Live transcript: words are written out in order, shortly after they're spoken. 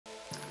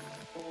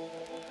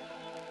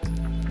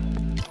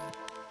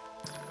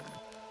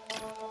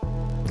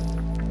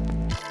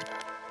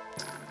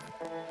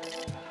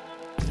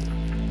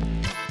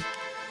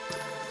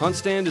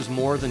HuntStand is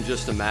more than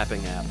just a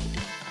mapping app.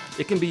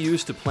 It can be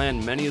used to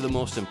plan many of the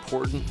most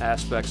important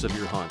aspects of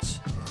your hunts,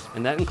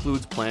 and that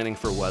includes planning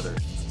for weather.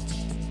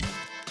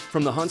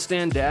 From the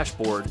HuntStand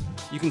Dashboard,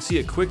 you can see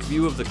a quick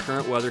view of the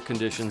current weather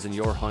conditions in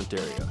your hunt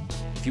area.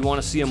 If you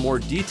want to see a more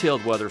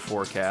detailed weather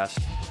forecast,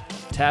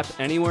 tap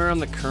anywhere on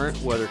the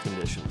current weather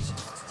conditions.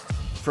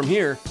 From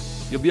here,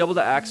 you'll be able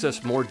to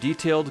access more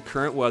detailed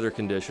current weather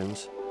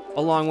conditions,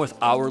 along with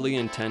hourly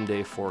and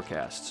 10-day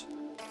forecasts.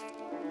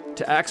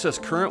 To access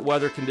current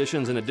weather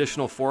conditions and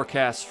additional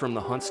forecasts from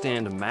the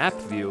HuntStand map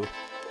view,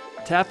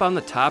 tap on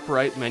the top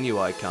right menu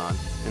icon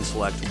and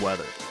select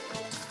Weather.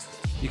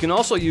 You can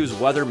also use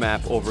weather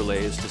map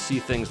overlays to see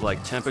things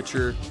like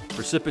temperature,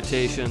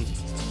 precipitation,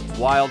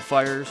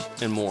 wildfires,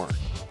 and more.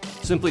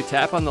 Simply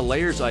tap on the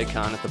layers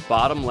icon at the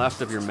bottom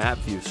left of your map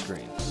view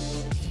screen.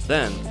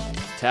 Then,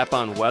 tap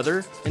on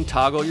Weather and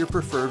toggle your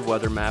preferred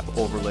weather map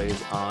overlays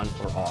on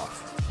or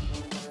off.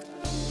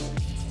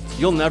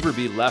 You'll never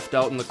be left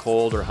out in the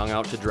cold or hung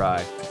out to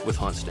dry with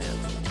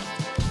HuntStand.